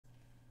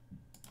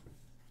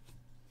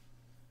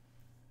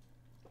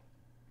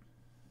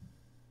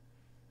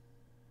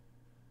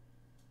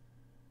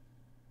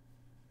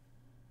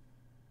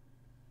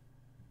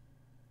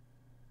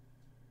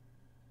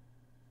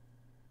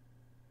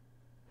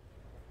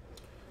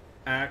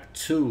Act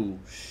 2,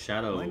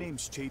 Shadow. My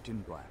name's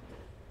Chayton Black.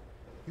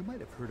 You might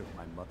have heard of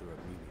my mother,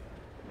 Amelia.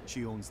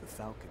 She owns the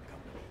Falcon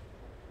Company.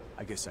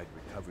 I guess I'd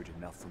recovered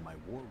enough from my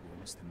war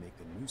wounds to make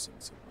a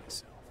nuisance of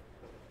myself.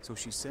 So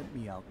she sent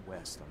me out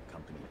west on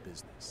company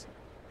business.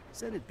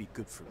 Said it'd be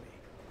good for me.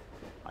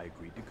 I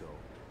agreed to go,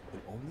 but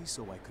only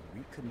so I could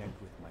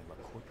reconnect with my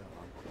Lakota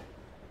uncle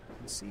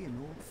and see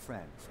an old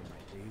friend from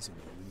my days in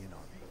the Union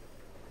Army.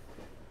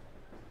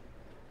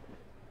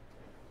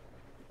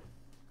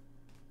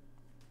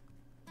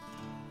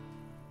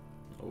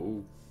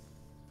 Oh.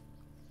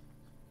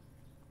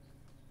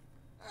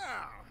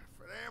 Ah,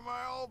 if it ain't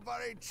my old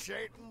buddy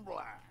Chayton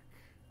Black.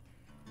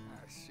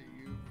 I see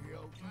you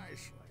healed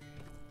nicely.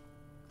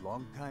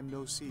 Long time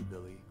no see,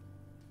 Billy.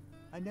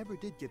 I never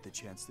did get the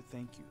chance to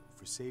thank you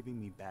for saving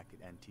me back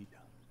at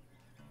Antietam.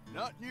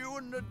 Nothing you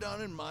wouldn't have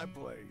done in my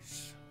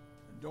place.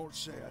 And don't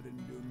say I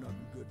didn't do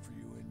nothing good for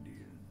you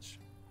Indians.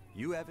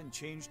 You haven't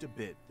changed a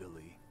bit,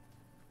 Billy.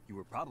 You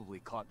were probably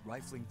caught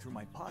rifling through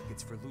my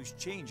pockets for loose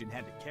change and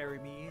had to carry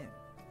me in.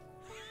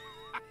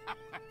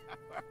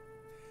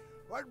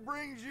 What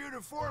brings you to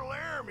Fort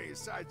Laramie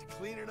besides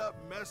cleaning up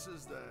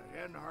messes the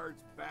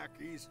Henhards back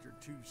east are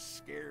too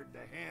scared to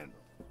handle?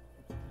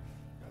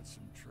 Got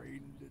some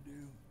trading to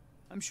do?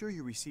 I'm sure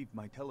you received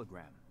my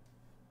telegram.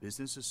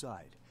 Business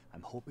aside,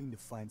 I'm hoping to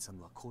find some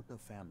Lakota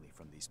family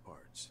from these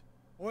parts.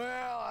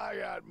 Well, I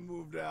got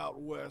moved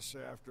out west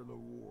after the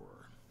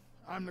war.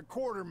 I'm the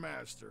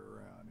quartermaster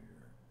around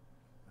here.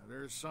 Now,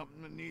 there's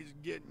something that needs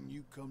getting,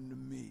 you come to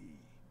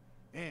me.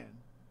 And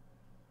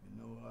you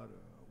know how to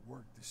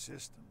work the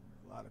system.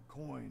 There's a lot of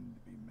coin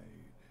to be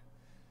made.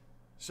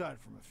 Aside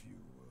from a few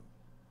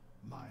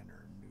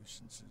minor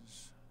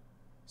nuisances.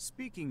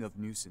 Speaking of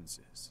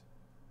nuisances,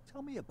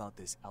 tell me about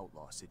this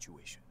outlaw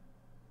situation.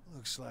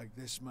 Looks like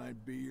this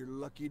might be your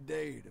lucky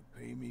day to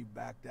pay me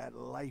back that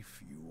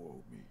life you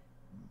owe me.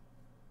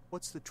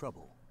 What's the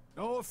trouble?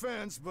 No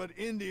offense, but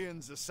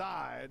Indians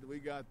aside, we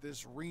got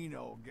this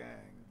Reno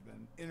gang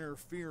been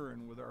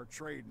interfering with our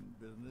trading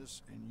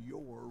business and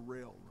your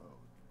railroad.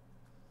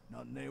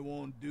 Nothing they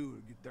won't do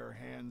to get their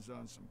hands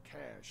on some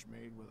cash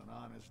made with an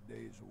honest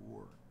day's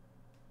work.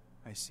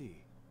 I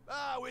see.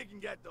 We can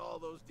get to all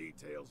those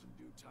details in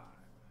due time.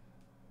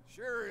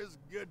 Sure is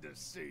good to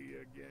see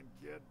you again,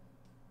 kid.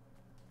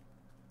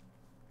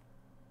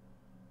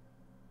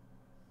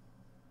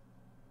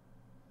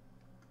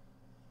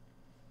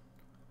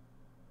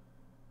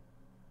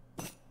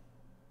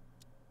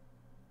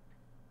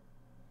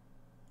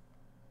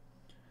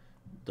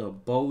 The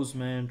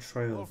Bozeman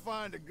Trail. We'll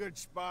find a good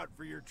spot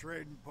for your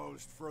trading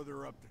post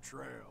further up the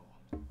trail.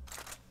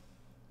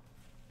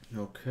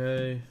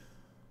 Okay.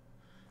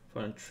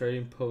 Find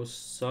trading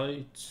post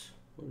site.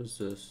 What is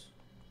this?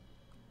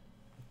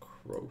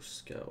 Crow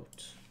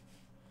Scout.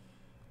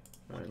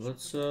 Alright,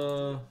 let's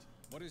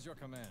What is your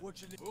command?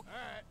 What you need?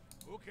 Alright,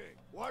 okay.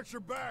 Watch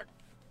your back.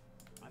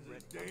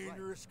 This is a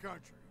dangerous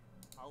country.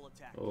 I'll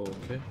attack.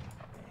 okay.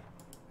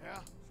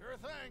 Yeah, sure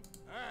thing.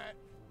 Alright.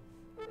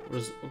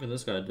 What can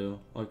this guy do?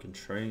 Oh, I can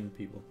train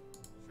people.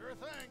 Sure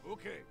thing.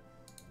 Okay.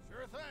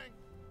 Sure thing.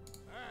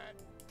 Alright.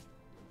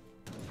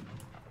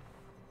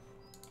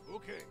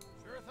 Okay.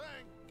 Sure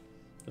thing.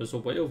 There's a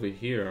way over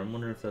here. I'm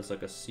wondering if that's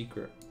like a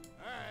secret.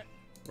 Alright.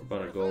 We're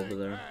about to go over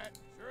there. Alright.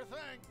 Sure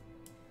thing.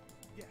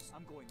 Yes,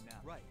 I'm going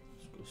now. Right.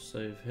 Let's go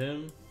save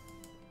him.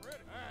 Ready.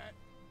 Alright.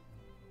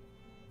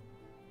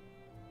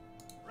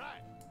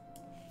 Right.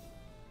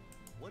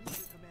 What is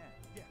your command?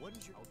 Yeah. What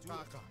is your... I'll do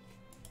it.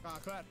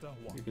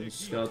 You can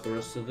scout the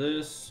rest of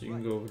this. You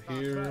can go over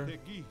here.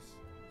 Okay.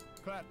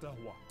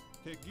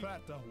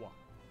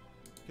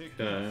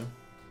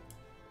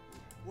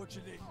 What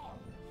you need?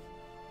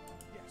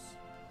 Yes.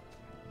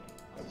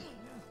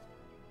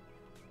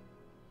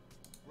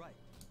 Right.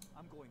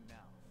 I'm going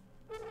now.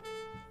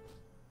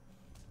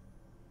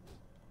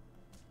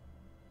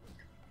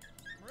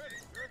 Ready.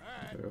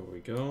 Alright. There we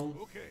go.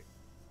 Okay.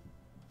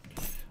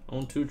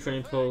 Own 2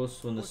 train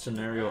posts when the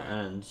scenario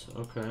ends.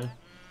 Okay.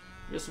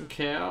 Get some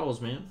cows,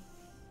 man.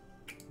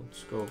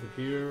 Let's go over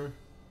here.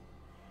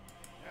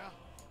 Yeah.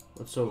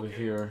 What's over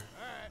here?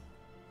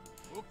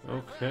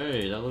 Alright.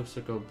 Okay, that looks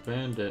like a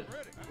bandit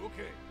Ready.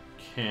 Okay.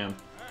 camp.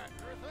 Alright.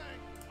 Sure thing.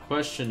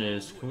 Question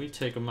is, can we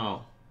take him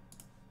out?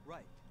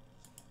 Right.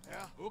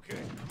 Yeah. Okay.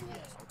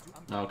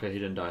 No, okay, he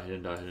didn't die. He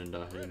didn't die. He didn't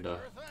die. He didn't die.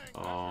 Sure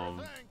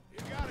thing. You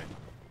got it.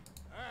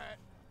 Alright.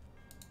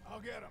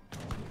 I'll get him.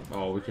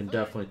 Oh, we can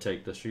definitely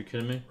take this. Are you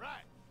kidding me?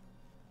 Right.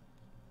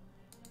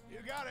 You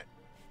got it.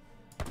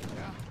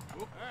 Yeah.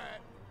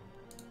 Alright.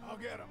 I'll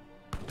get him.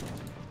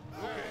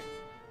 Okay.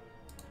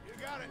 You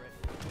got it.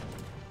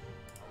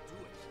 I'll do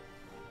it.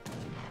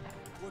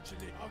 What you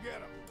need? I'll get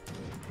him.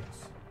 Yes.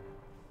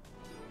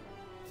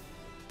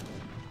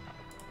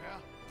 Yeah.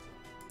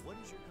 What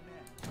is your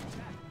command?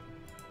 Attack.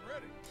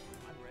 Ready.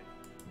 I'm ready.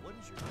 What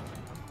is your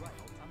command? I'm right.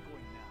 I'm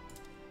going now.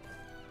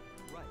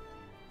 Right.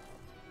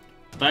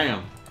 Bam.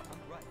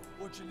 I'm right.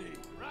 What you need?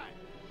 Right.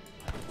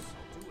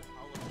 I'll do it.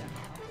 I'll attack.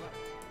 I'm right.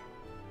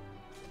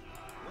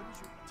 What is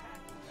your attack?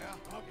 Yeah.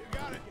 You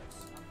got it.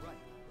 Yes, I'm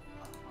right.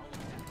 I'll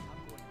attack.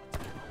 I'm going to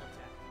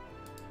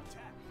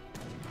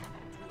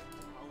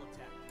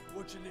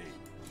What you need?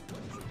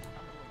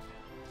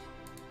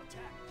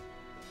 Attack.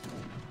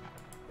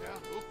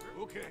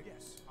 Yeah, okay.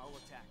 Yes, I'll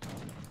attack.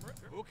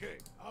 Okay,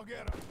 I'll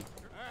get him.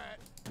 Alright,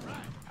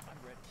 right. I'm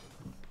ready.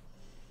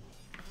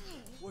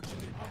 What you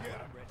need? I'll get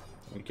him. I'm ready.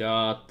 We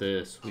got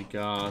this. We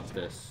got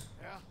this.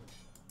 Yeah?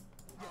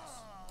 Yes,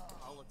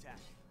 I'll attack.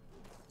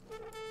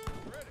 Ready,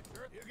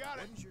 sir. You got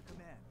it. What is your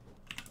command?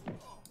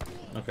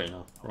 Okay,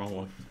 no. Wrong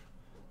one.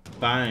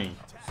 Bang.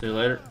 See you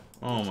later.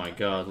 Oh my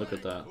god, look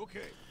at that.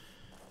 Okay.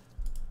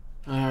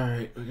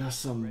 Alright, we got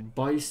some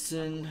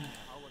bison.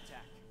 I'll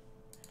attack.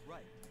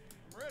 Right.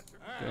 I'm ready, sir.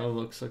 That Alright.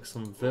 looks like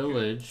some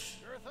village.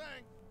 Sure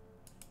thing.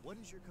 What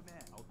is your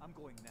command? I'm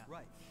going now.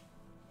 Right.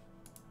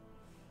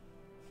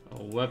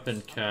 A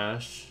weapon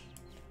cache.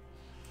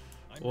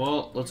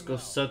 Well, let's go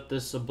set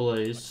this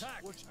ablaze.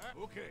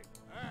 Okay.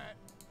 Alright.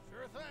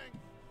 Sure thing.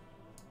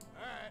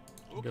 Alright.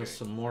 We Okay. got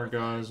some more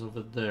guys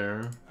over there.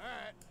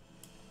 Alright.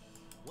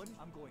 What is,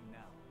 I'm going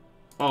now.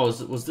 Oh,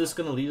 was this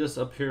gonna lead us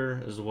up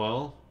here as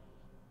well?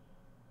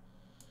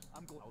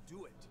 I'm going. I'll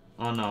do it.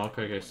 Oh no,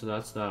 okay, so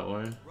that's that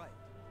way. Right. Right.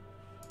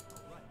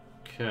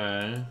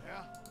 Okay.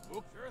 Yeah.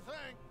 Sure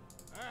thing.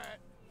 Alright.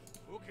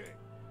 Okay.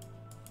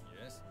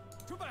 Yes.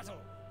 To battle.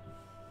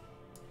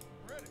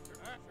 Ready, sir.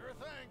 Alright. Sure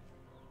thing.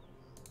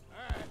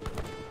 Alright. Sure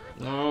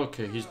thing.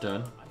 Okay, he's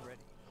dead. I'm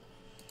ready.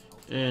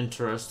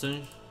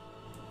 Interesting.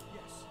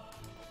 Yes. I'll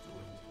do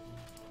it.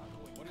 I'm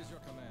going. What is your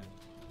command?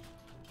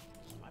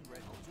 I'm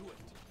ready. I'll do it.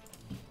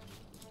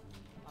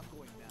 I'm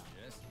going now.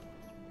 Yes.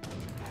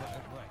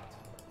 Right.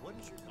 What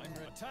is your I'm command?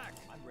 ready. Attack.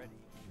 I'm ready.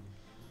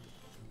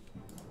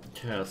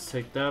 Okay, let's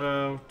take that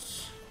out.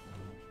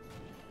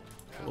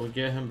 We'll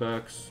get him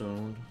back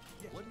soon.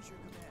 Yeah. What is your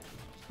command?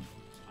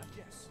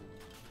 Yes.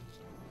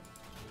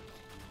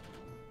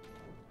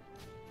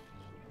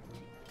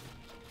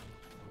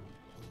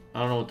 I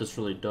don't know what this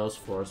really does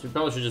for us. We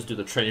probably should just do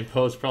the trading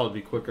post, probably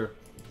be quicker.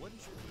 What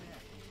is your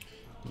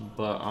command?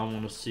 But I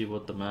want to see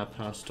what the map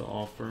has to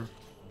offer.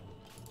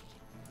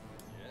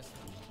 Yes.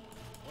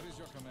 What is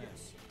your command?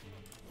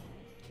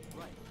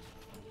 Right.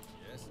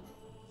 Yes.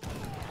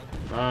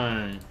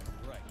 Bang.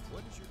 Right.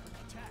 What is your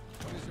attack?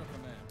 What is your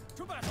command?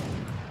 To battle.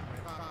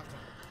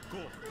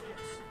 Cool.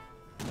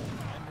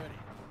 I'm ready.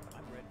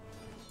 I'm ready.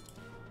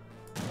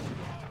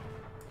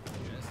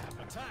 Yes.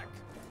 Attack.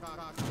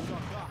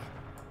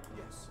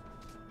 Yes.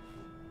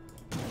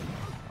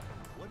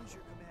 What is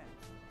your command?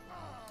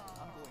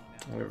 I'm going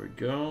now. There we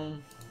go.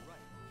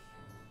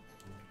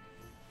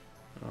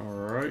 Right.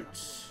 Alright. Right.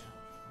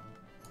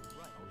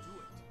 I'll do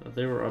it.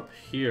 They were up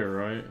here,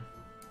 right?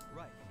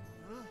 Right.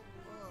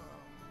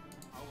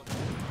 I'll attack.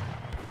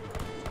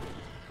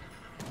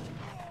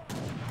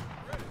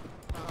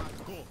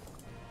 Cool.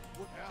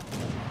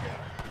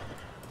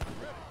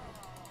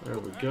 There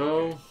we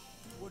go.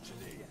 What you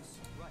need? Yes.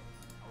 Right.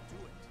 I'll do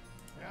it.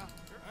 Yeah.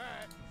 Sure.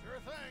 Alright.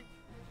 Sure thing.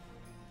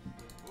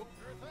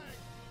 Sure thing.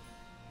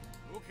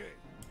 Okay.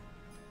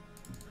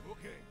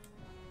 Okay.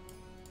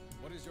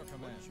 What is your What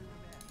command? is your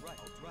command? Right.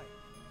 Right.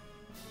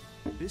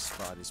 This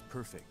spot is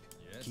perfect.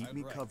 Yes, Keep I'm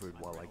me right. covered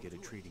while I get a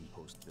trading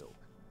post built.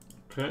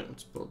 Okay,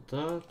 let's build that.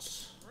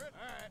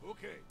 Alright.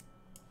 Okay.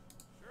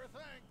 Sure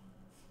thing.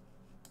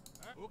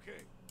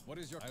 Okay. What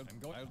is your?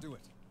 I'll do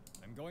it.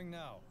 I'm going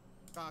now.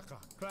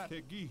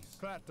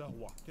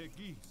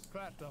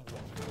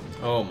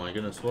 Oh my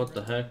goodness, what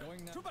the heck?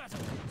 Going now. To battle.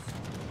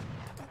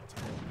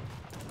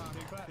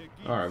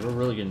 Alright, we're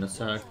really getting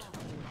attacked.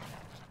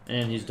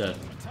 And he's dead.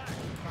 Attack.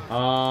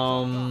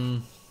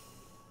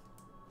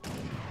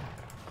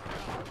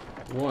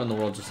 What in the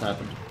world just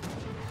happened?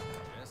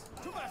 Yes.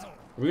 To battle.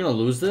 Are we gonna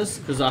lose this?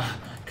 Cause I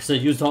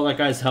used all that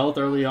guy's health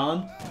early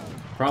on?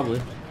 Probably.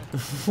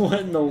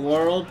 What in the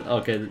world?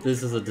 Okay,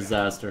 this is a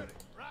disaster.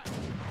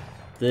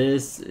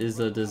 This is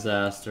a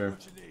disaster.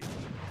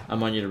 I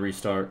might need to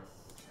restart.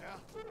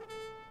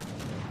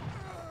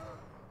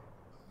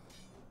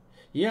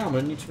 Yeah, I'm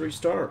gonna need to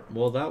restart.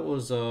 Well, that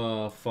was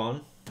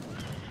fun.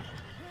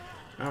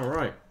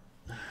 Alright.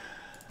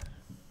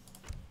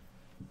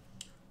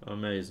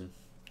 Amazing.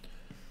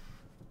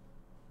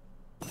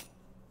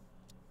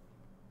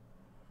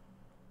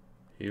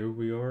 Here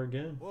we are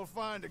again. We'll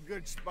find a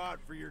good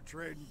spot for your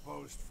trading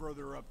post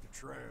further up the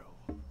trail.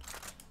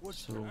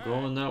 So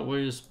going that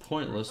way is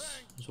pointless,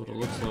 is what it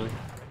looks like. Right.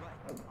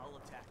 I'll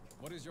attack.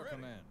 What is your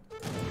command?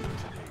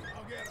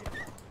 I'll get him.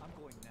 I'm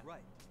going now.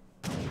 Right.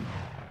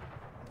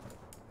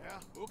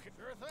 Yeah. Okay.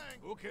 Sure thing.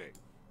 Okay.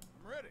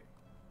 I'm ready.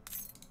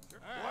 Sure.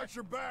 Watch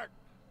your back.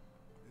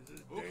 This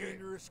is a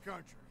dangerous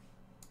country.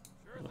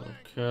 Sure thing.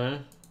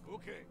 Okay.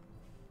 Okay.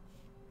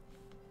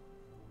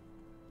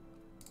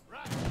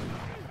 Right.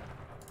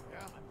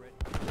 Yeah. I'm ready.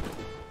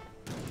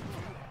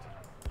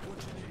 What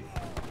you need?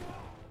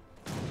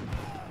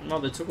 No,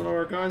 they took one of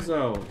our guys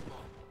out. Ready.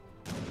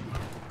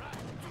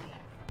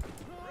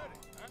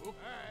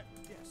 Alright.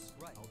 Yes.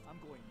 Right. I'm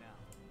going now.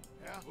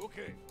 Yeah.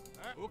 Okay.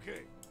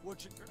 Okay.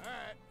 What you?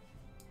 Alright.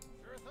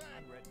 Sure thing.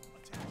 I'm ready.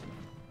 Attack.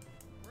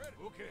 Ready.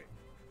 Okay.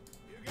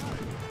 You got it.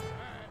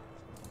 Alright.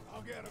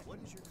 I'll get him. What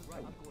is your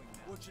right? I'm going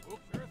now. What you?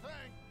 Sure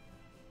thing.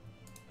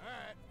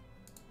 Alright.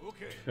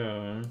 Okay. Okay.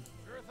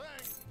 Sure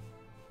thing.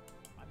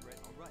 I'm ready.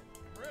 All right.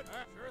 Ready.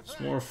 Sure It's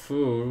thing. more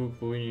food,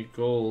 but we need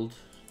gold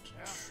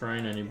Yeah. to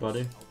train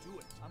anybody. I'll do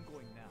it. I'm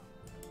going now.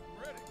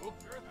 Ready. Oh,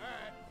 sure. All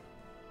right.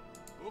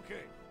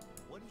 Okay.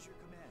 What is your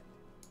command?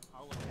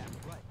 I'll attack.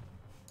 Right.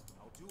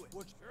 I'll do it.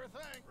 What? Sure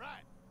thing.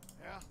 Right.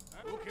 Yeah.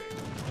 Okay.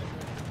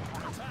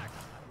 Attack.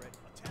 I'm ready.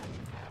 Attack.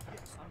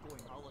 Yes, I'm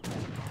going. I'll attack.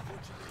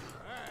 What you need?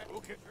 All right.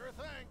 Okay. Sure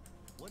thing.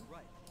 One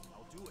right.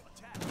 I'll do it.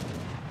 Attack.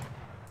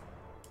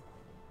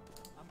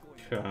 I'm going.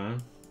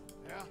 Okay.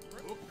 Yeah.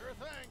 Oh, sure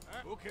thing. All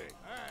right. Okay.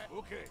 All right.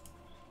 Okay.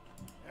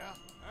 Yeah. All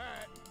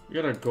right. We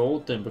got a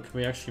gold thing, but can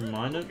we actually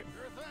mine it? Okay.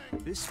 Sure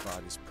thing. This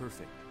spot is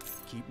perfect.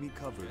 Keep me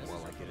covered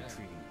while I get a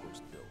trading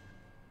post built.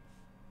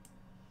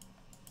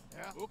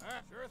 Yeah. Oh, all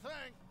right. Sure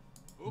thing.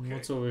 Okay.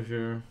 What's over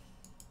here?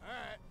 All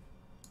right.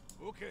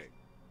 Okay.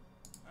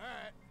 All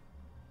right.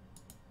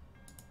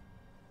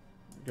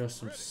 We got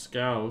some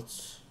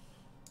scouts.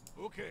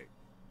 Okay.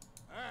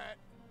 All right.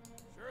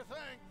 Sure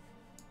thing.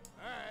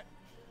 All right.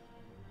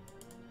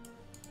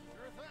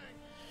 Sure thing.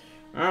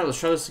 Alright, let's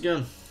try this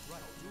again. Right,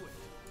 I'll do it.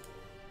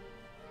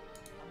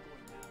 I'm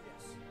going now.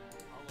 Yes.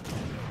 I'll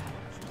attack.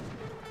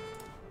 I'll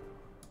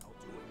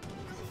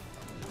do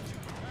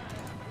it.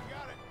 We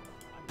got it.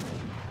 I'm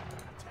ready.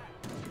 Attack.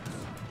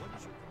 What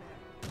is your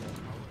command?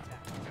 I'll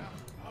attack.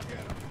 Yeah. I'll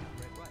get him.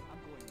 Red, right.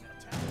 I'm going now.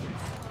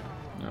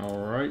 Attack.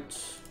 Alright.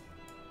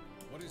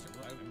 What is it?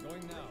 I'm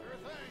going now. Sure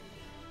thing.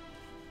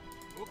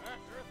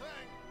 Sure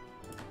thing.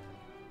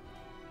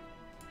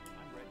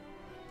 I'm ready.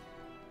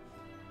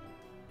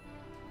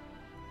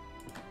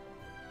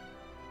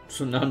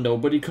 So now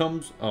nobody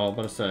comes? Oh,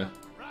 what to say?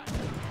 Right.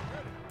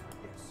 Ready.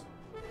 Yes.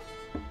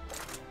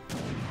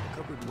 The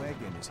covered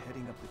wagon is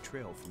heading up the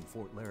trail from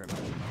Fort Laramie.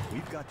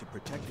 We've got to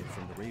protect it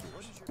from the raiders.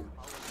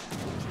 I'll attack.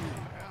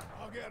 Yeah.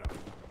 I'll get him.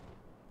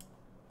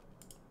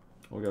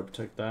 We gotta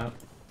protect that.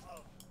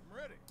 I'm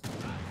ready.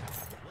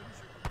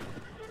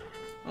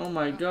 Oh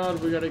my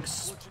god, we got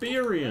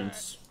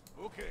experience!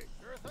 Okay.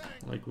 Sure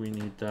thing. Like we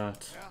need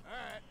that. Yeah. All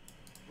right.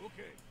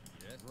 Okay.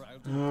 Yes, right, I'll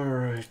do it.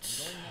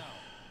 Alright. Going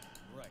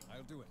now. Right,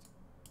 I'll do it.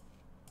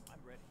 I'm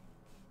ready.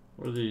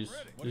 What are these?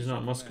 Ready. These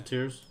not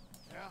musketeers?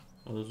 Yeah.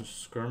 Oh, those are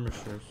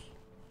skirmishers.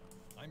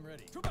 I'm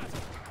ready. To battle.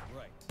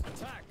 Right.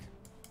 Attack.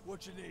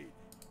 What you need?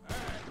 All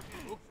right.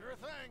 Oh, sure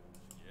thing.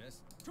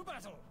 Yes. To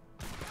battle.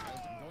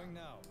 I'm going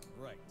now.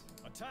 Right.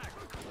 Attack.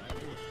 I'll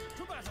do it.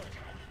 To battle.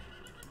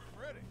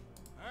 Ready.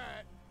 All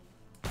right.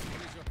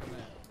 What is your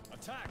command?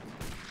 Attack.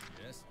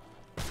 Yes.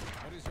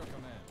 What is your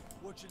command?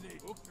 What you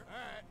need? Oh, sure. All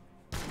right.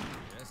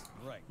 Yes.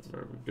 Right.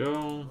 There we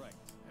go. Right.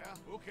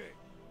 Yeah. Okay.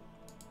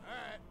 All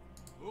right.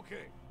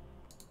 Okay.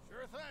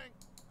 Sure thing.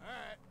 All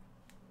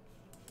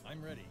right.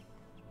 I'm ready.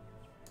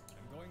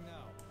 I'm going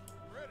now.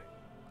 Ready.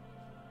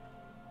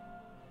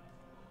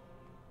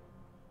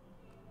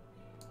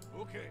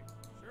 Okay.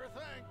 Sure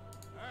thing.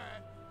 All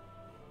right.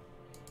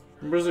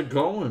 Where's it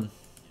going?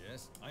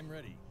 Yes, I'm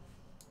ready.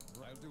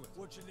 I'll do it.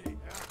 What you need?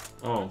 Yeah.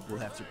 Oh, We'll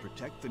have to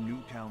protect the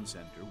new town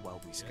center while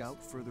we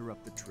scout further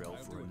up the trail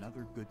I'll for do it.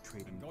 another good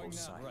trading I'm going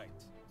post now. site. Right.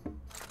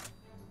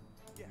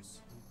 Yes.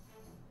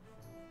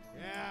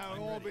 Yeah, we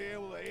I'm won't ready. be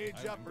able to age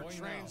I'm up or going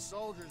train now.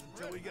 soldiers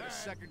until we get a Ready.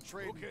 second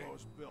trading Okay.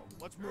 post built.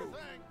 Let's Sure move.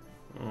 thing.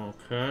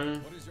 okay.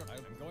 What is your?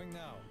 I'm going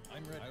now.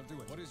 I'm ready. I'll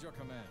do it. What is your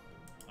command?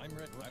 I'm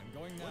ready. I'm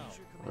going now.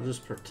 I'll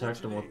just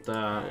protect him with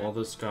that while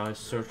this guy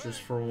searches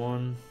for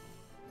one.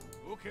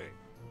 Okay.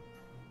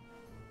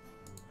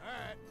 All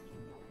right.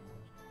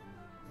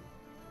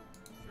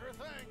 Sure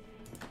thing.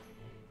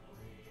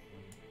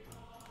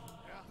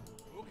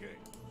 Yeah. Okay.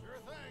 Sure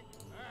thing.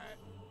 All right.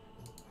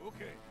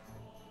 Okay.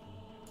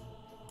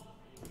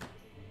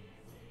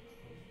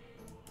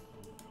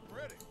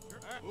 Ready. Sure.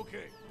 All right.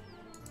 Okay.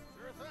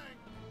 Sure thing.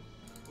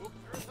 Oh,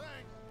 sure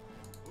thing.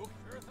 Oh,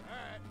 sure thing. All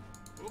right.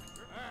 Oh,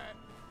 sure. All right.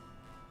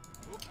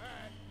 Oh, all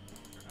right.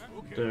 Sure.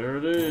 All right. Okay. There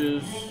it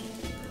is. Okay.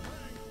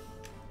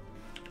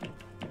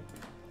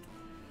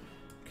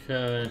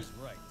 That is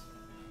right.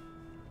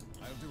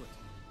 I'll do it.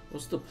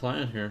 What's the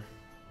plan here?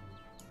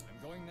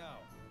 I'm going now.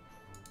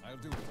 I'll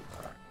do it.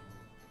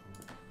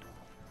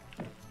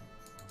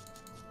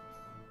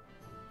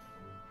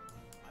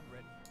 I'm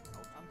ready.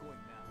 I'm going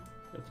now.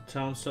 Get the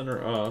town center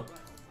up. Right.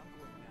 I'm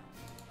going now.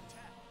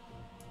 Attack.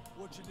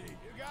 What you need?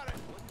 You got it.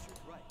 What is your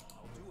right?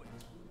 I'll do it.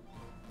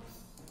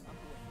 I'm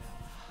going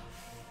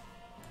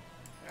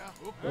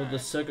now. Yeah. Build the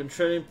second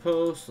trading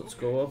post. Let's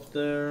go up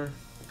there.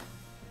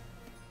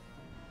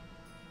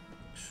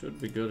 Should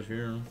be good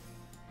here.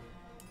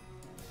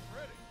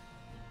 Ready.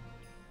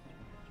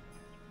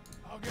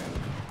 I'll get it.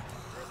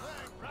 Sure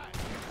thing. Right.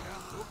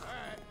 Yeah. All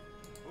right.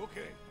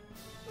 Okay.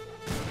 All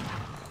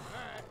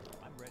right.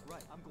 I'm ready.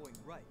 Right. I'm going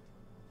right.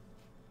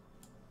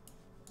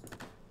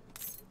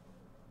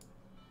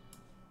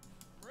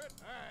 Ready.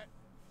 All right.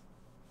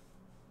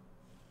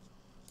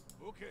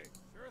 Okay.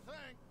 Sure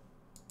thing.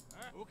 All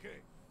right. Okay.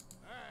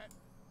 All right.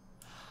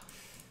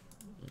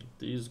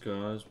 These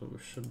guys, but we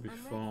should be I'm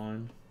ready.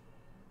 fine.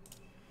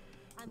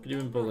 I'm We could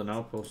even dead build an right.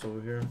 outpost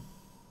over here.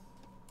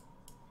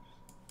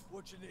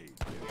 What you need?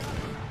 You got it.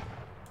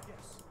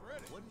 Yes. Ready.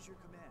 ready. What is your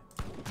command?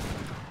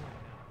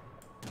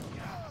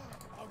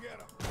 I'll get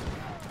him.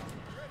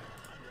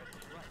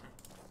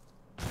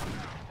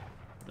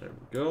 There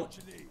we go. What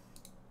you need?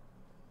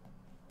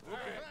 Okay.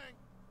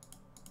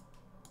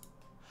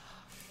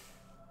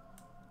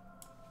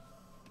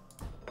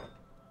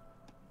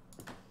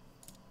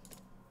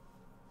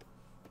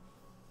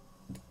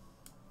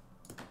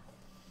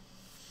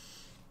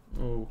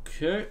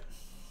 Okay.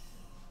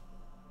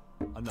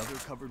 Another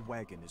covered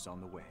wagon is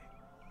on the way.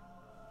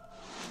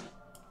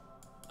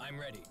 I'm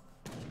ready.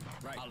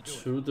 Right. I'll do it.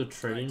 To the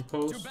trading To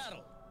post.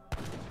 battle.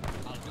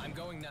 I'm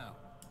going now.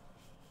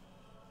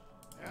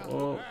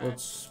 Well,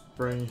 let's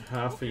bring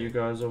half of you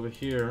guys over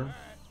here.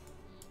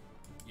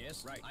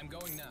 Yes. Right. I'm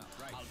going now.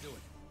 Right. I'll do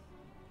it.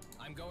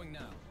 I'm going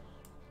now.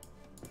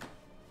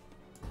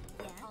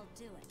 Yeah, I'll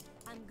do it.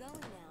 I'm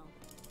going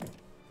now.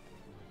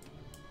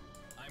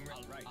 I'm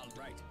ready. Right. I'll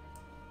right.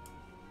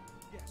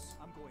 Yes,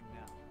 I'm going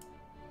now.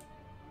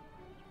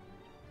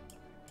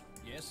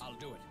 Yes. I'll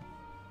do it.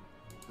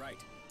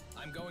 Right.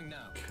 I'm going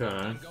now. Okay.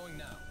 I'm going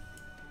now.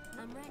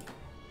 I'm ready.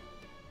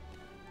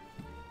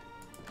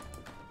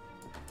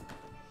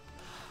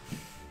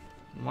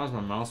 Why is my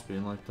mouse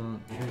being like that?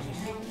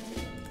 Jesus.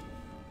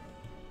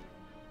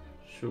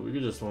 Shoot, we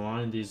could just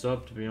line these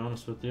up, to be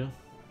honest with you.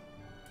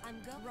 I'm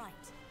go right.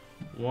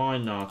 Why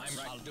not? I'm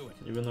right. I'll do it.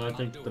 Even though I I'll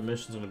think do the it.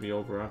 mission's gonna be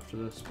over after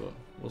this, but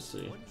we'll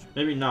see.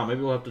 Maybe not.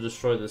 Maybe we'll have to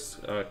destroy this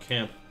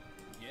camp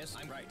Yes.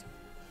 I'm right.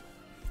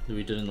 that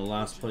we did in the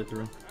last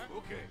playthrough.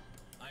 Okay.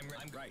 I'm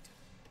right.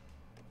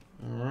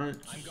 Alright.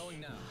 I'm going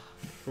now.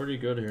 Pretty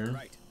good here.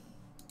 Right.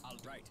 I'll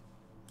right.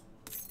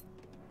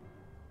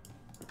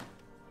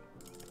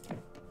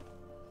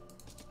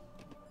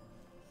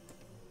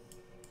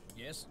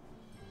 Yes.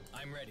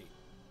 I'm ready.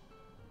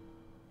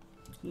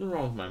 Nothing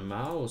wrong with my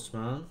mouse,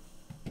 man.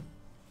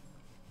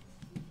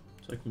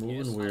 It's like moving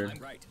Yes. weird. I'm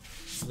right.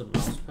 Is it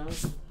mouse pad?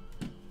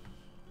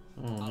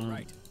 Oh I'll no.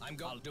 right.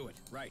 I'll do it.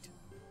 Right.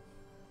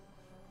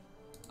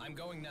 I'm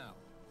going now.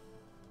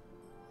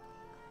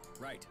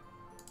 Right.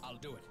 I'll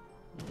do it.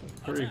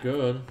 Pretty Attack.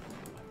 good.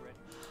 I'm ready.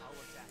 I'll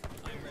attack.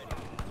 I'm ready.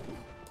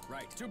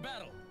 Right. To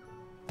battle.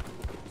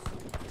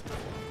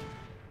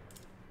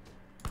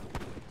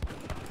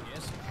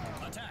 Yes.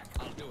 Attack.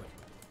 I'll do it.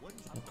 What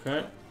is Okay.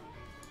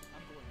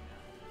 I'm going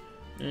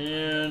now.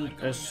 And I'm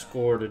going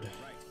escorted. Right.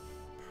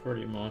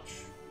 Pretty much.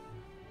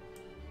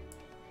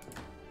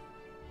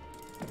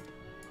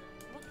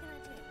 What can I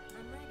do?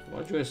 I'm ready.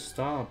 Why'd you guys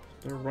stop?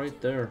 They're right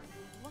there.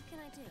 What can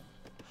I do?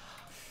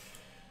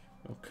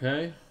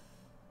 Okay.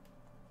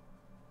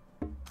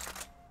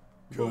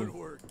 Good Boom.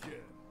 work,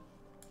 kid.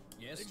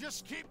 Yes. They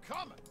just keep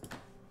coming.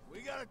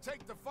 We gotta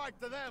take the fight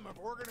to them if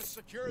we're gonna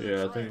secure the Yeah, I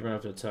train. think we're gonna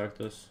have to attack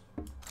this.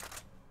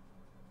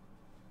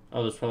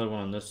 Oh, there's probably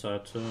one on this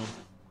side too.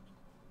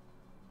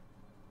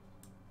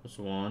 There's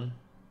one.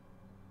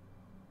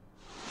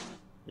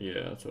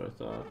 Yeah, that's what I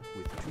thought.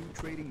 With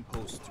 2 trading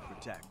posts to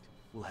protect,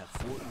 we'll have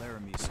Fort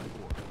Laramie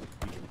support.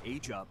 We can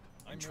age up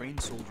and train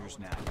soldiers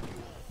now.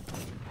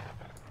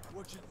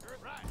 What you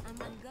right? I'm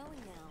going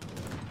now.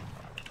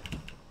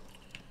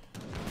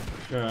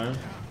 Okay.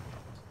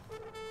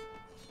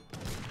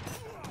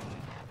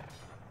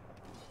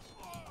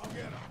 I'll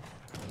get him.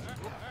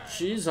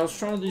 Jeez, how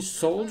strong are these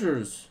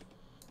soldiers?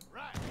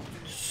 Right.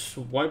 Just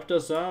wiped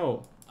us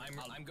out.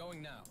 I'm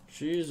going now.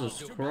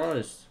 Jesus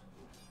Christ.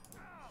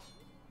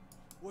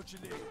 What you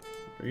need?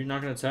 Are you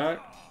not gonna attack?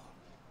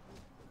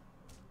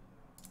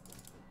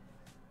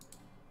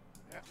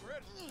 Yeah,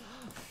 ready.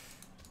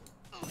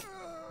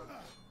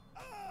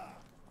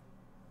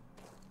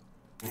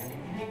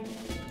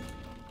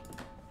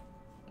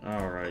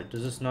 Alright,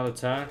 does this not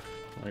attack?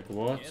 Like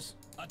what? Yes.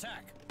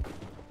 Attack.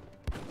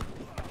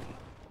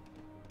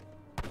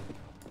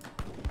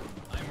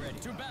 I'm ready.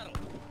 To battle.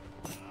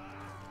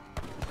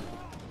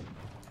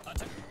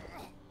 Attack.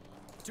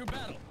 To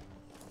battle.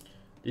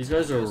 These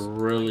guys are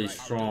really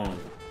strong.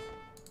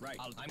 Right.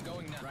 I'm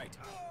going now. Right.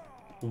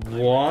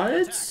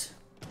 What?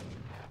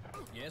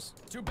 Yes.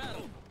 To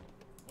battle.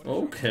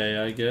 Okay,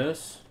 I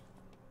guess.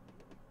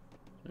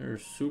 They're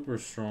super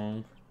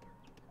strong.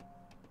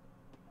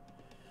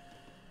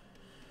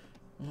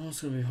 Well,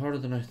 it's gonna be harder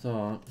than I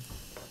thought.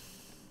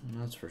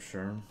 That's for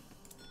sure.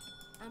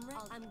 I'm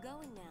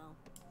going now.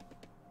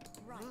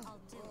 Right. I'll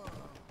do it.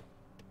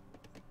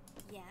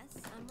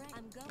 Yes. I'm ready.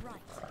 I'm going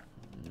right.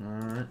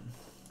 Alright.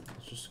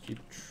 Let's just keep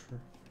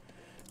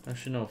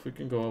actually, no, if we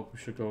can go up, we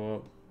should go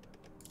up.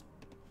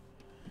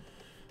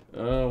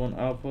 One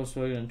outpost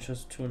wagon and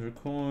chest 200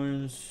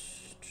 coins.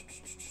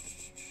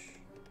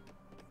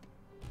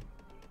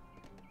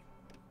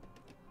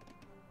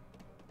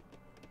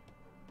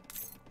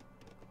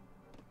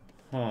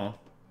 Huh.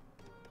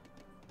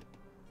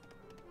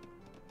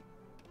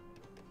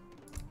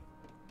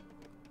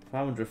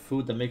 $500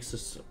 food, that makes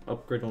this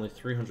upgrade only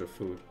 300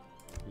 food.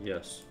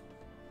 Yes.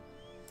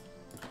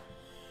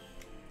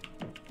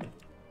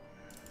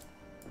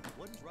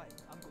 What is right?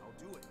 I'll do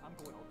it. I'll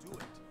do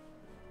it.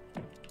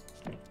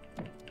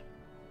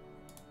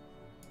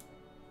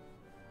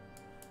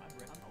 I'm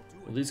ready. I'll do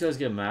Will it. these guys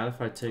get mad if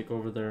I take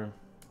over their...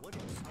 What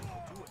is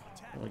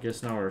I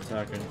guess now we're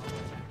attacking.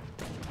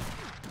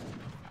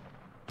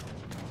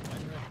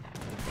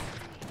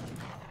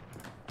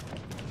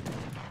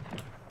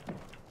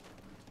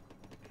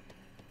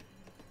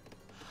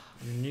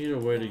 You need a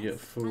way to get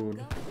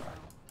food.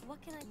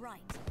 What can I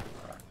write?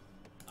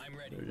 I'm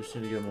ready. We just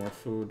need to get more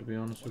food, to be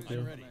honest with you.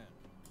 I'm ready.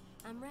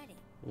 I'm ready.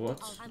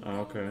 What? I'm Oh, going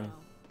okay. now.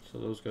 So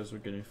those guys are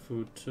getting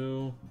food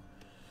too.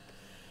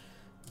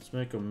 Let's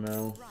make a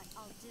mill. Right,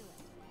 I'll do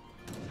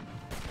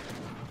it.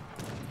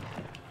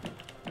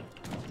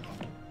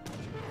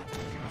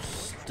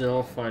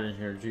 Still fighting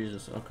here,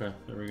 Jesus. Okay,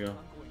 there we go.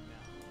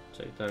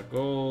 Take that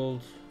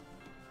gold.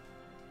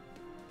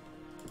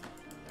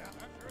 Yeah,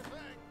 that's your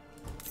thing.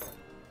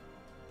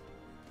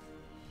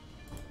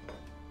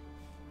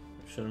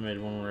 Should have made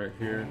one right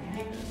here.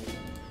 Going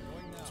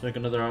Let's now. make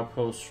another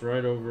outpost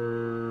right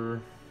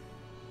over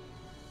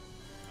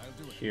I'll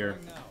do it. here.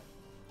 Going now.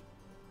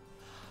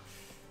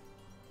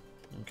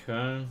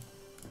 Okay.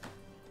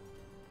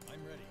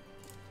 I'm ready.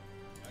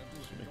 I'll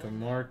do it. Make a Going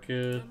now.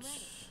 market. I'm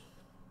ready.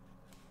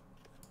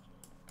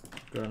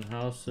 Gun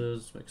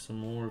houses. Make some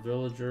more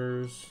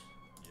villagers.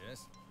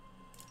 Yes.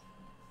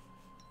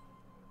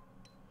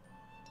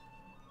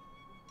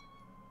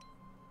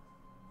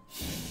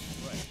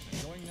 Right.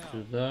 Going now.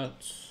 Do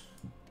that.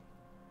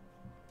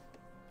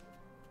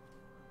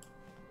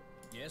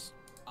 Yes.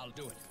 I'll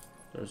do it.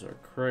 There's our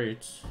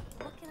crates.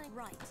 What can I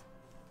write?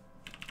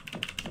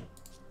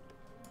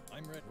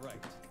 I'm ready.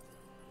 Right.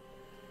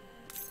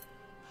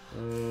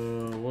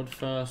 Wood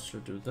faster.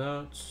 Do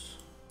that.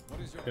 What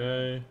is your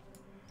Okay.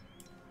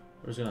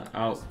 We're just gonna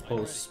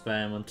outpost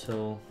spam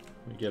until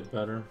we get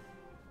better.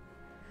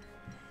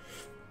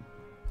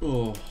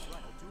 Oh,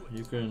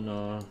 you can Right.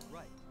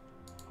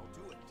 I'll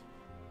do it.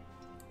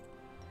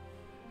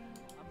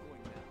 I'm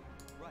going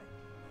now.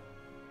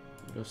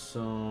 Right. got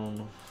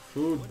some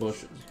food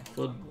bushes.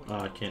 Food.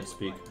 I can't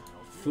speak.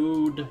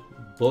 Food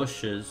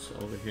bushes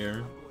over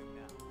here. I'm going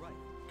now. Right.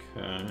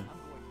 Okay. I'm going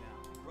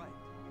now. Right.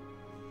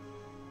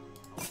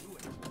 I'll do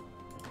it.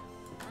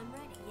 I'm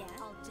ready.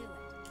 Yeah, I'll do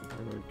it.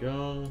 There we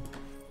go.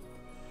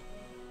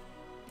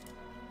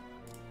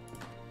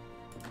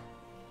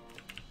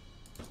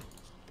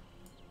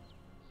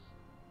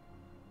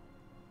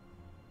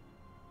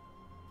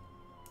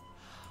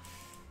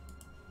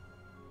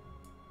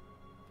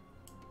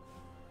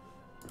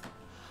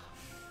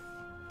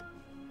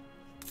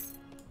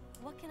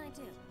 What can I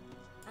do?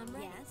 I'm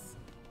ready. Yes.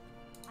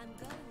 I'm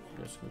going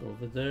now. Just go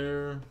over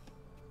there.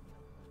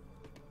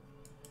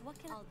 What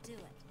can I'll do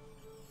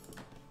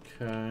it?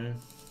 Okay.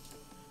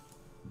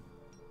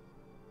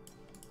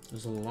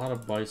 There's a lot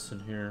of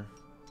bison here.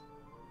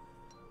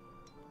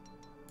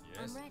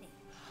 Yes. I'm ready.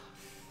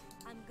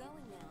 I'm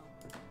going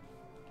now.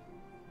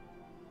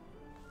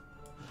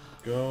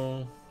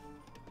 Go.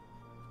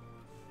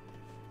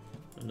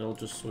 And they'll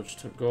just switch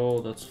to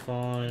gold. That's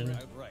fine.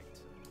 Right.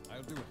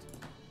 I'll do it.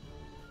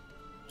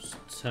 Just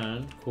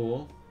 10.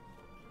 Cool.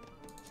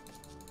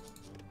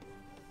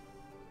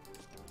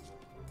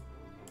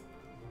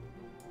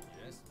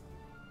 Yes.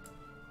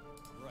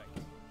 Right.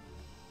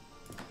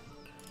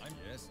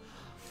 Yes.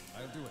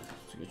 I'll do it.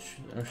 Let's get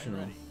you. Actually,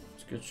 no.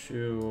 Let's get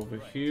you over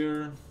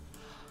here.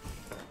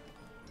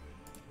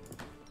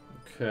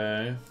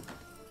 Okay.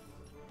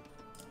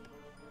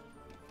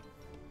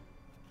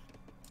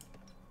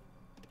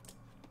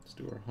 Let's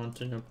do our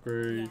hunting Yeah,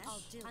 upgrades. I'll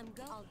do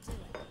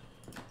it.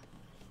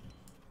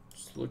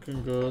 It's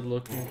looking good,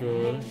 looking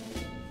good.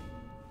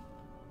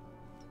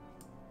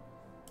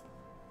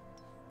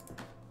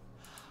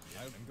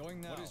 I'm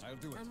going now. I'll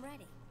do it. I'm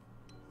ready.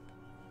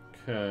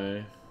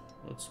 Okay.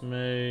 Let's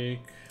make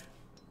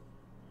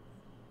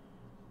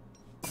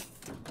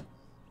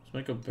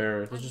a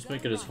barrack. Let's just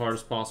make it as hard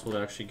as possible to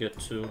actually get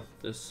to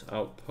this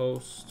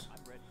outpost. I'm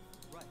ready.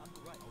 Right.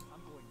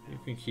 I'm going now. You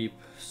can keep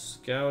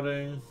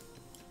scouting.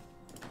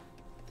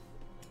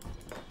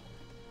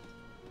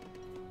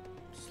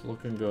 It's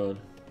looking good.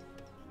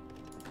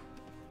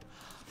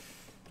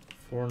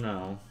 For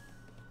now.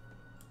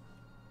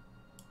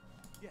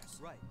 Yes.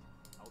 Right.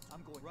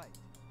 I'm going right.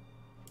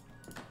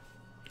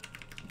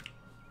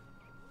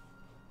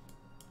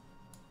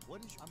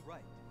 What is? I'm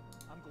right.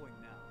 I'm going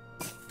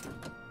now.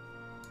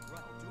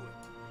 Right. I'll do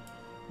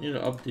it. Need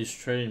to up these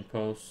trading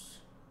posts.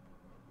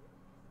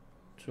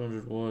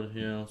 200 wood.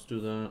 Yeah, let's do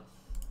that.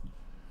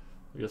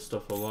 We get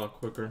stuff a lot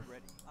quicker.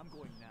 Ready. I'm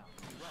going now.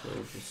 So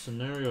Right. the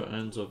scenario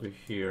ends over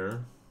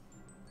here.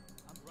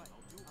 I'm right.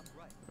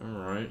 I'm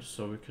right. Alright,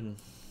 so we can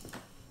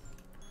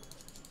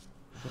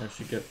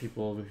actually get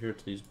people over here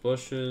to these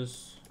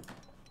bushes.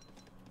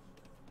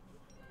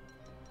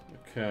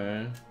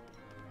 Okay.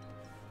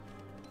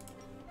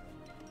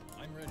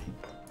 I'm ready.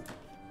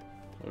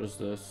 What is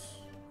this?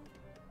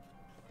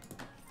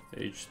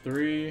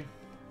 H3.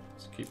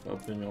 Let's keep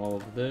upping all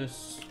of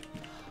this.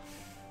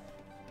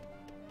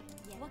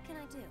 Yeah. What can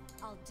I do?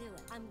 I'll do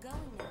it. I'm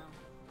going now.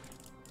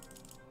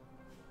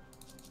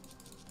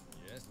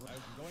 Yes.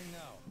 I'm going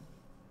now.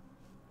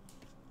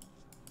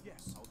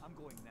 Yes. I'm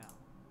going now.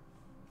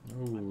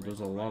 Ooh,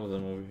 there's a lot of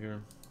them over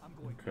here. I'm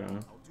going Okay.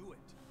 now. I'll do it.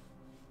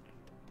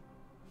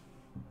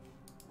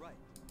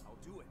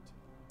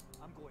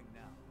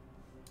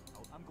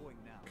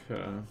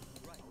 Okay.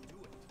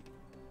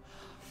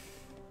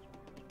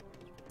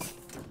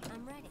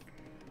 I'm ready.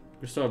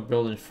 We start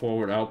building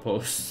forward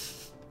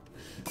outposts.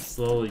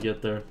 Slowly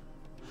get there.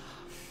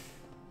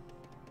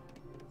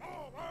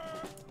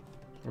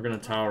 We're gonna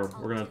tower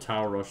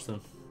rush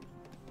them.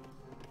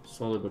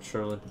 Slowly but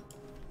surely.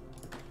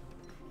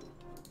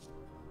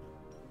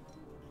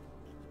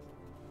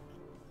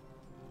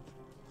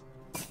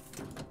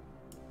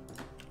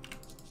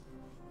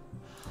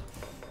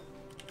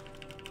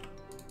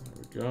 There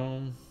we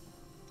go.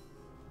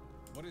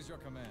 What is your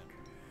command?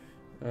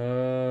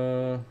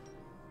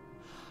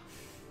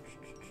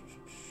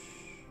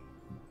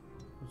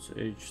 It's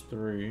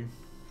H3.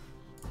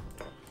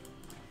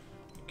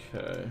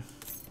 Okay.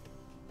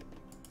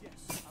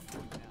 Yes, I'm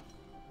going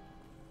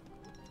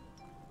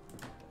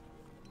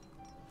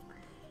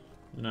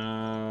now.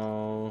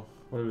 Now,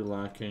 what are we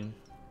lacking?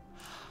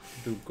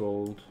 Do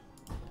gold.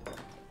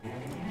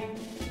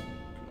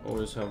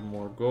 Always have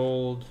more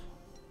gold.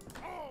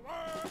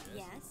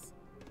 Yes.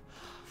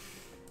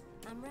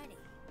 I'm ready.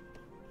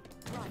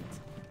 Right.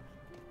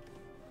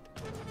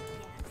 Yes,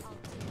 I'll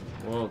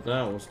do. Well,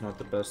 that was not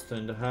the best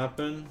thing to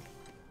happen.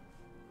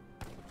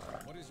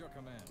 What is your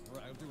command? Or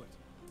I'll do it.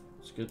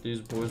 Let's get these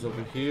boys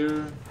over here.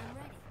 I'm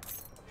ready.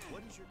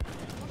 What is your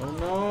Oh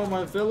no,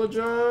 my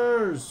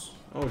villagers!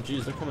 Oh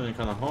geez, they're coming in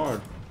kind of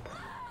hard.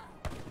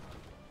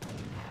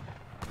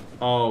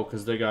 Oh,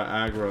 because they got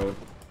aggroed.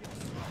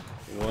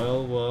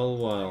 Well, well,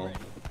 well.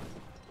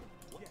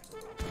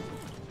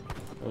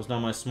 That was not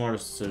my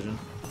smartest decision.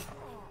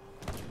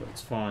 But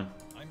it's fine.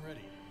 I'm ready.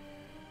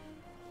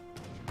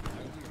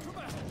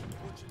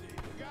 What you need?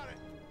 You got it.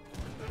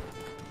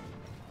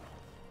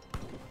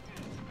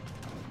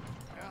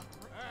 Yeah,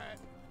 alright.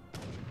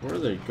 Where are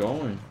they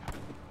going?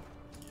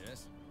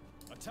 Yes.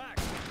 Attack.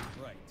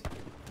 Right.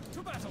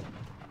 To battle.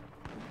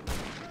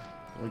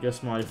 I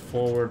guess my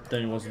forward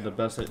thing wasn't the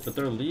best, but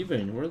they're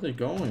leaving. Where are they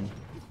going?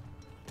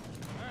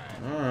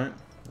 Alright,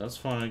 that's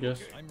fine, I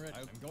guess. I'm ready.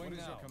 I'm going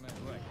now. Command?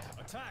 Right.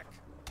 Attack.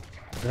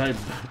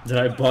 Did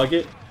I bug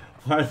it?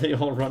 Why are they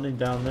all running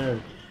down there?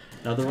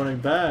 Now they're running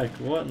back.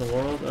 What in the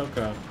world?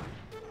 Okay.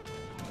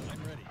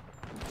 I'm ready.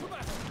 To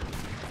battle.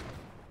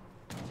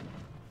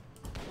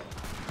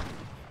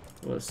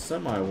 Well, it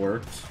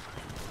semi-worked.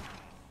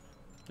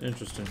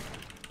 Interesting.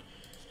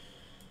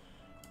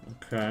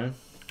 Okay.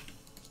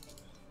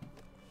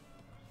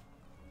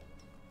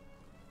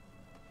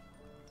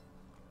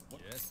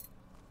 Yes.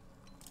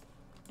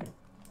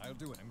 I'll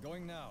do it. I'm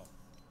going now.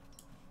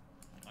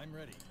 I'm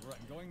ready.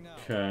 I'm going now.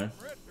 Okay.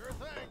 Red, sure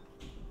thing.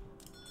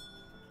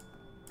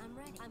 I'm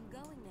ready. I'm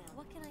going now.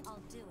 What can I? I'll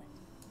do it.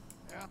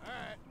 Yeah,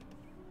 alright.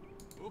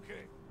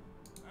 Okay.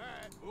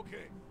 Alright,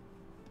 okay.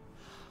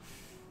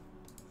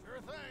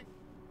 Sure thing.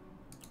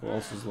 Who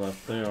else is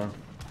left? They are. Alright,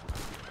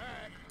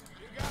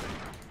 you got it.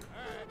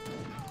 Alright,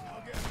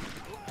 I'll get it.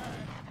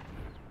 Alright.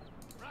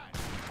 Right.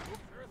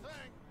 Sure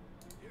thing.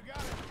 You got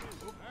it.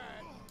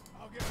 Alright,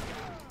 I'll get it.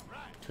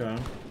 Right. Okay.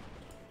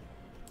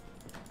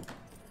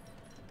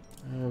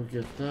 I'll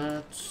get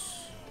that.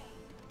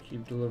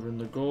 Keep delivering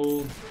the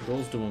gold. The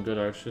gold's doing good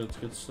actually. Let's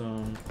get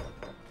some.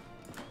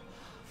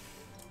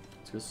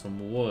 Let's get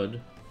some wood.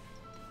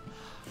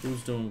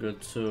 Food's doing good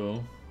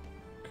too.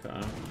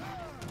 Okay.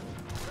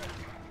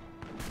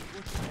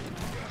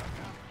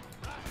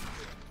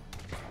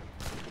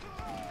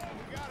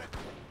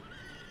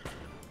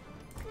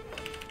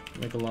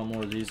 Make a lot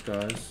more of these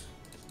guys.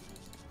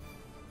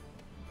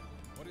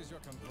 What is your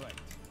right?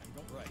 I'm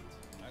going right.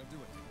 I'll do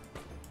it.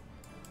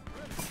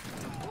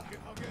 Okay,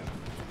 I'll get it.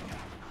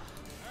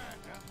 Alright,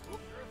 yeah.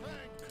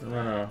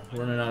 Sure thing.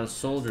 Running out of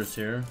soldiers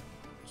here.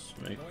 Let's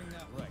make Going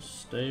now. Right.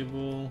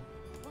 stable.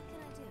 What can I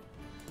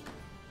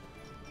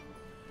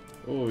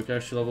do? Oh, we can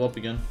actually level up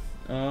again.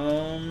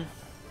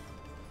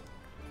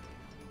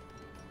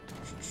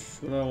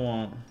 What do I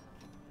want?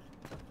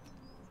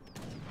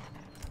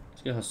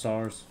 Let's get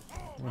Hussars.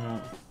 Why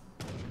not?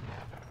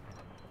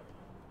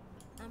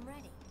 I'm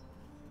ready.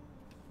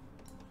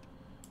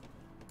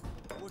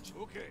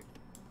 Okay.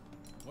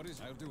 What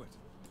is? I'll do it.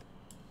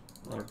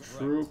 Our Right.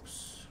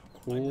 troops. I'm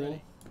Cool.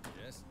 ready.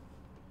 Yes.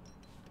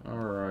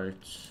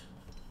 Alright.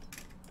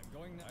 I'm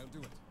going now. I'll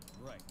do it.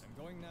 Right. I'm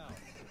going now.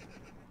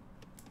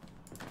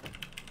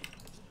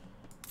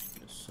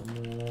 Get some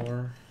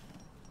more.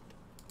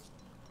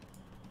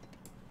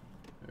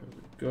 There we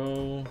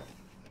go.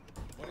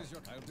 What is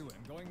your? I'll do it.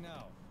 I'm going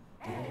now.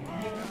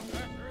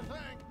 Sure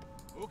thing.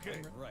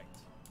 Okay. Right.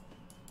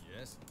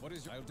 Yes. What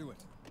is your? I'll do it.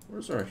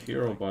 Where's our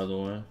hero, by the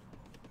way?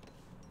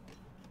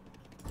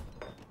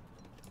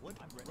 What?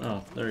 I'm ready.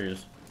 Oh, there he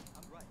is.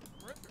 I'm right.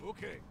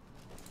 Okay.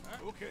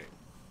 Okay.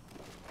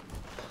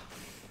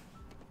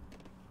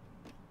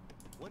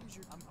 What is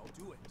your? I'll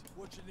do it.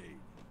 What you need?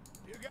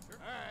 You got it.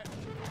 Alright.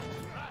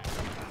 Right.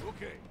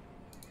 Okay.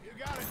 You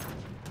got it.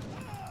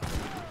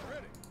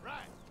 Ready.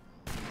 Right.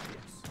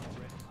 Yes, I'm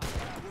ready.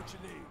 What you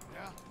need?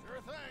 Yeah.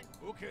 Sure thing.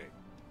 Okay.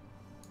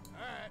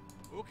 Alright.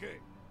 Okay.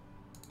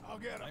 I'll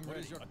get it. I'm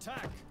ready. Your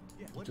attack.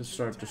 Yeah. What Just is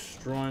your start attack?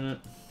 destroying it.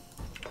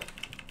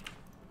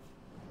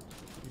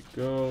 There you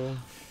go.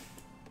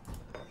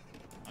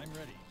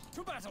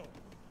 To battle!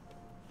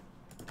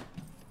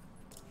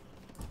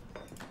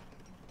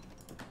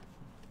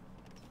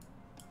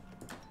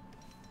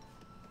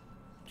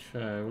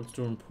 Okay, what's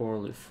doing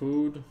poorly?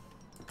 Food.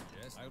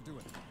 Yes, I'll do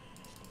it.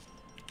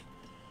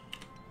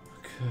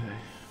 Okay.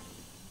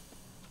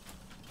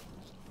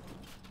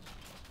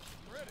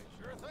 Ready,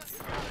 sure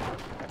thing.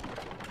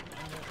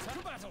 I'm ready. To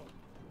battle!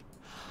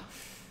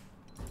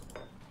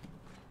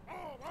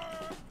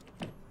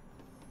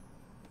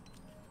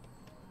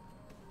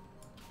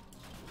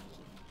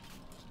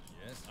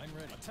 Yes, I'm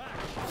ready. Attack!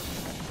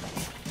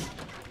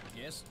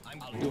 Yes,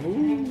 I'll do it.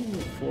 Ooh,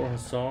 4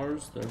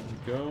 hussars. There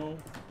we go.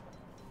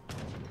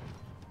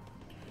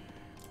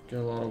 Get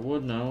a lot of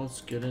wood now.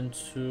 Let's get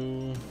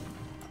into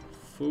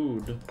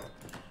food.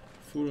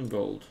 Food and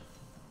gold.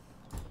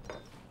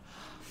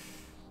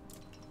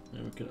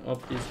 And we can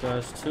up these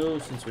guys too,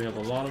 since we have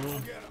a lot of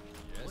them.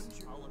 Yes.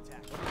 I'll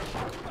attack.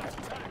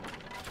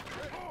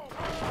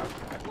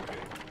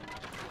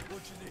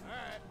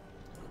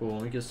 Cool,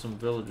 let me get some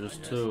villagers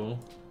too.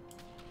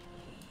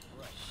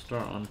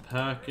 Start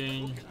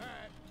unpacking.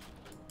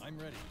 I'm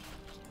ready.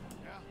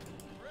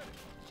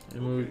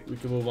 And we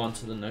can move on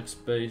to the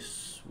next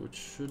base, which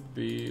should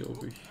be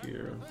over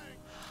here.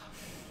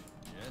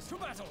 Yes. To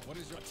battle! What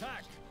is your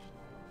attack?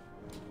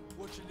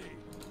 What you need?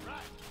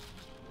 Right.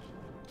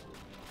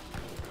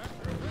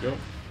 There we go.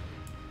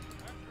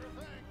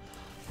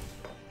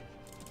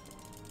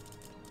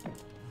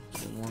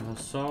 Some more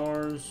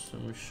hussars,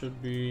 and we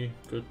should be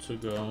good to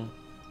go.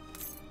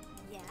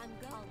 Yeah, I'll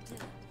do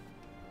it.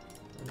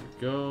 There we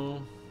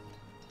go.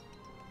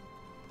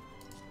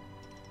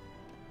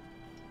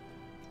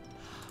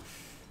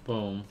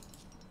 Boom.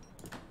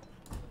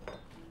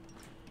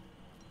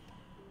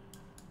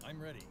 I'm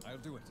ready. I'll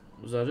do it.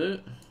 Was that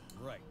it?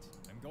 Right.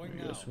 I'm going You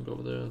now. guys can go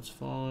over there, that's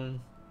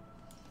fine.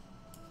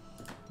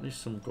 Need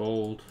some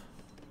gold.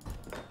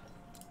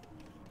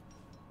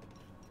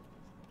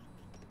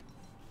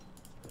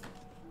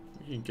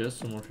 We can get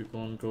some more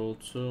people on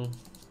gold too.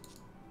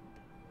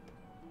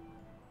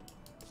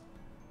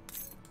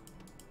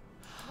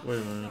 Wait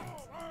a minute.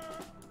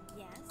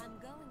 Yes, I'm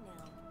going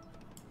now.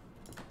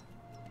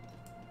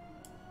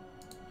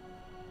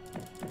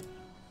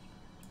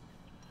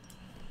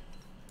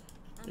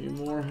 Need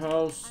more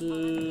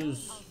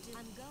houses. I'm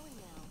going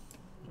now.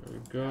 There we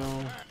go.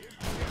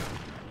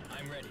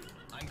 I'm ready.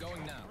 I'm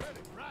going now.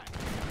 Right.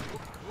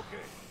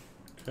 Okay.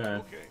 Okay,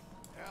 Okay.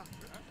 Yeah,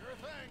 sure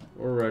thing.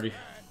 we're ready.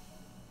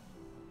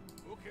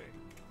 Okay.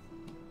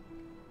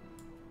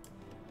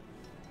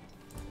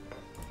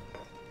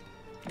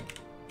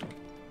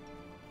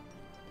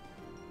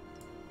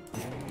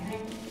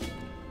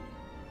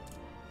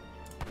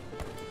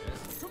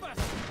 Yes. To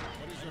battle!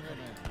 What is your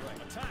command?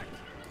 Right. Attack!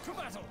 To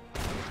battle!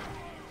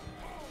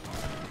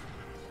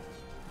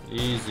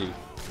 Easy.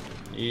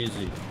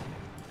 Easy.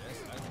 Yes,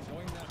 I'm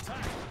going now.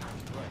 Attack!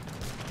 Right.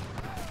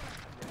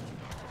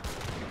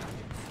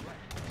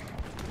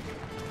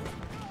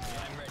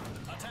 Yeah, I'm ready.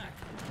 Attack!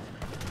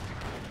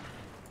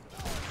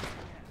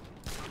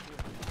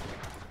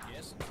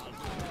 Yes, I'll do it.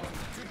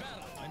 To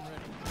battle! I'm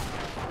ready.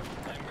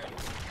 I'm ready.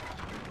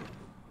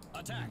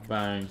 Attack!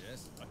 Bang.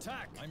 Yes,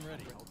 attack! I'm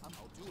ready. I'll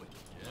do it.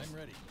 Yes, I'm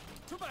ready.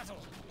 To battle!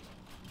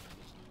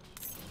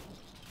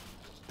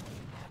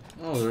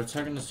 Oh, they're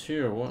attacking us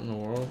here. What in the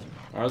world?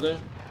 Are they?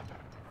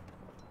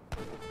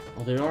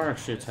 Oh, they are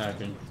actually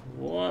attacking.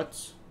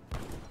 What?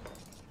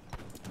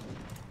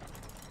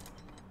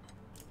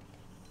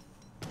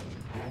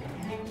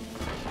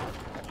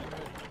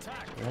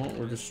 Attack! Well,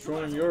 we're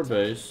destroying your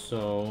base,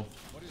 so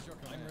What is your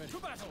command? I'm ready. To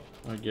battle!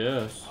 I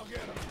guess. I'll get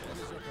him. What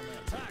is your command?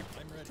 Attack!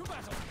 I'm ready. To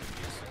battle!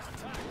 Yes, yes,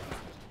 attack!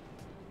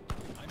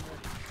 I'm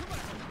ready. To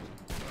battle!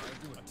 I'll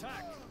do it.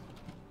 Attack!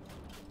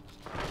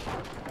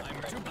 I'm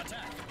ready. To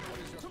attack! What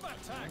is your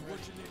attack? What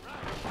you need?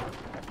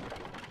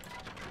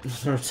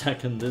 They're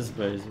attacking this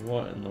base.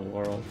 What in the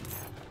world?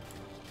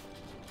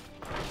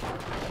 Got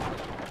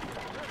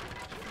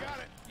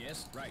it.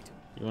 Yes, right.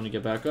 You want to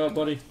get back up,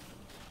 buddy?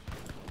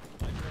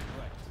 I'm ready.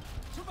 Right.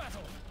 To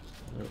battle!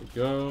 There we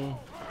go.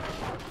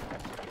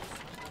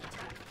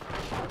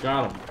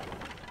 Got him.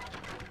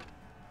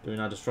 Do we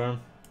not destroy him?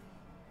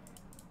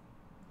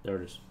 There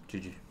it is.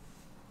 GG.